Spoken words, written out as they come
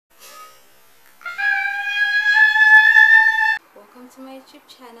to my YouTube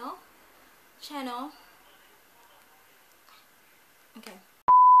channel. Okay.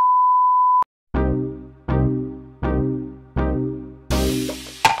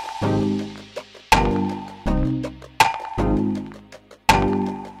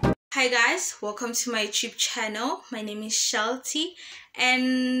 Hi guys, welcome to my YouTube channel. My name is Shelty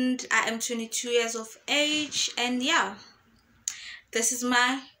and I am 22 years of age, and yeah, this is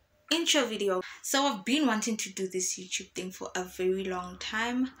my intro video. So I've been wanting to do this YouTube thing for a very long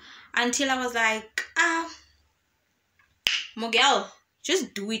time until I was like, Mogel,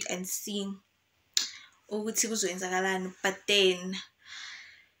 just do it and see. But then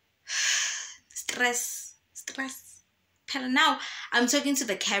stress. Now I'm talking to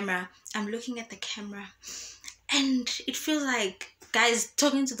the camera, I'm looking at the camera, and it feels like, guys,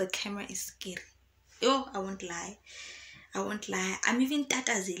 talking to the camera is scary. Oh, I won't lie, I'm even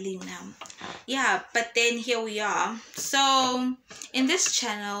tatazeli now. Yeah, but then here we are. So in this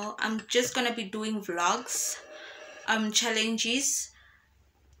channel I'm just gonna be doing vlogs, challenges,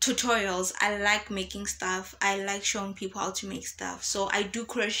 tutorials. I like making stuff, I like showing people how to make stuff. So I do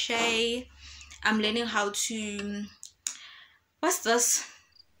crochet, I'm learning how to, what's this,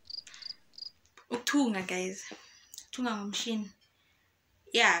 utunga, guys, utunga machine.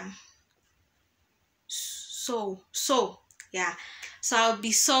 Yeah, so yeah, so I'll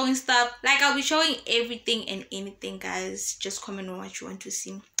be sewing stuff, like I'll be showing everything and anything, guys. Just comment on what you want to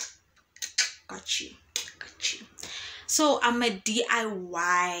see. Got you. So I'm a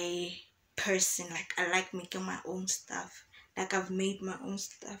DIY person. Like, I like making my own stuff. Like, I've made my own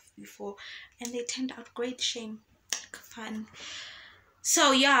stuff before and they turned out great. Shame. Fun.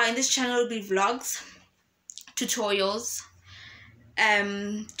 So yeah, in this channel will be vlogs, tutorials,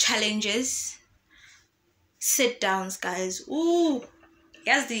 challenges, sit downs, guys. Ooh,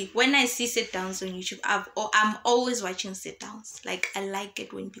 yes, when I see sit downs on YouTube, I'm always watching sit downs. Like, I like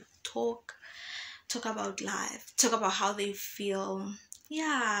it when people talk about life, talk about how they feel.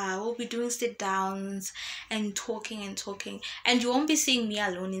 Yeah, we'll be doing sit downs and talking, and you won't be seeing me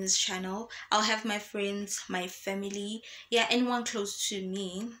alone in this channel. I'll have my friends, my family, yeah, anyone close to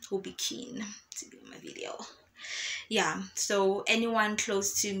me who'll be keen to be in my video. Yeah, so anyone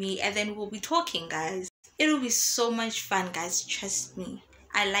close to me, and then we'll be talking, guys. It'll be so much fun, guys, trust me.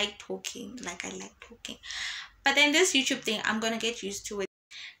 I like talking, but then this YouTube thing, I'm gonna get used to it,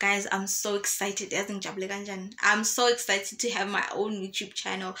 guys. I'm so excited. I'm so excited to have my own YouTube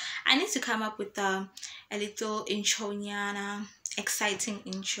channel. I need to come up with a little intro, exciting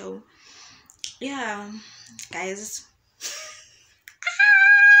intro. Yeah, guys.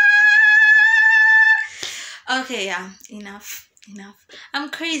 Okay, yeah, enough. I'm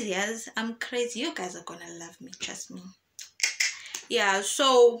crazy, guys. I'm crazy. You guys are gonna love me, trust me. Yeah,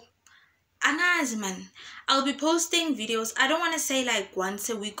 so man, I'll be posting videos. I don't want to say like once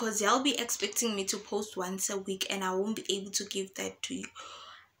a week, because y'all be expecting me to post once a week and I won't be able to give that to you,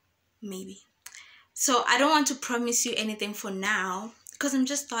 maybe. So I don't want to promise you anything for now because I'm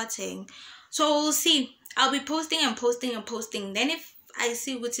just starting. So we'll see. I'll be posting and posting. Then if I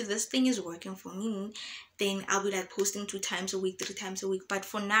see what this thing is working for me, then I'll be like posting 2 times a week, 3 times a week. But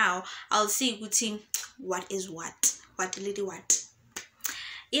for now, I'll see what is what.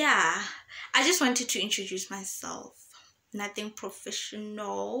 Yeah, I just wanted to introduce myself. Nothing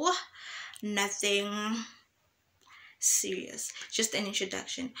professional, nothing serious, just an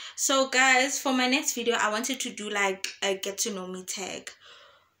introduction. So guys, for my next video I wanted to do like a get to know me tag.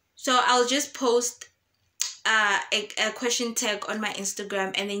 So I'll just post a question tag on my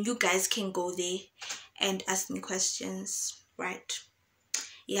Instagram, and then you guys can go there and ask me questions, right?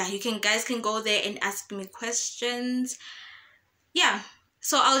 Yeah, guys can go there and ask me questions. Yeah,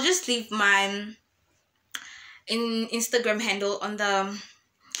 so I'll just leave my Instagram handle on the,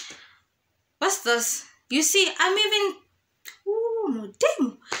 what's this, you see, I'm even, ooh,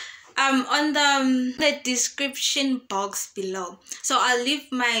 damn, on the description box below. So I'll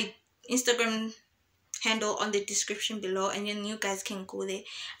leave my Instagram handle on the description below, and then you guys can go there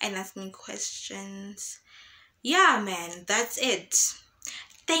and ask me questions. Yeah, man, that's it.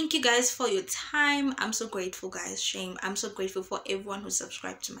 Thank you guys for your time. I'm so grateful, guys. Shame. I'm so grateful for everyone who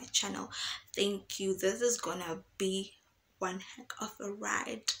subscribed to my channel. Thank you. This is gonna be one heck of a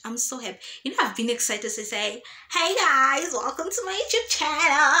ride. I'm so happy. You know, I've been excited to say, hey guys, welcome to my YouTube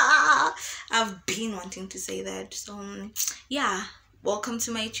channel. I've been wanting to say that. So yeah, welcome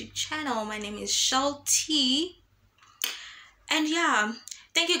to my YouTube channel. My name is Shelty. And yeah,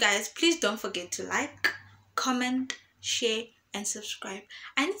 thank you guys. Please don't forget to like, comment, share, and subscribe.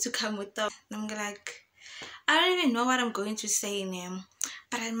 I need to come with the, I'm like, I don't even know what I'm going to say in him,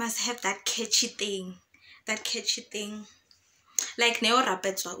 but I must have that catchy thing. like neo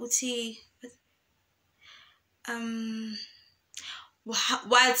rapetswa uti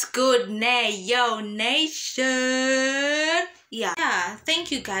what's good yo nation. Yeah,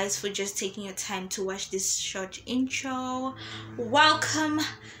 thank you guys for just taking your time to watch this short intro. Welcome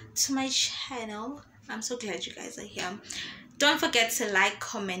to my channel. I'm so glad you guys are here. Don't forget to like,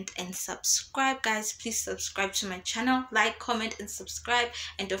 comment, and subscribe, guys. Please subscribe to my channel, like, comment, and subscribe,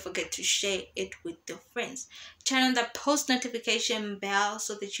 and don't forget to share it with your friends. Turn on the post notification bell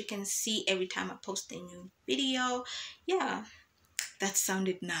so that you can see every time I post a new video. Yeah, that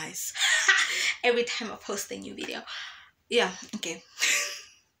sounded nice. Every time I post a new video. Yeah, okay.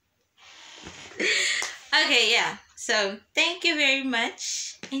 Okay, yeah. So thank you very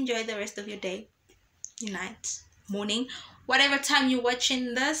much. Enjoy the rest of your day, your night, morning, whatever time you're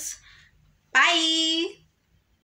watching this. Bye.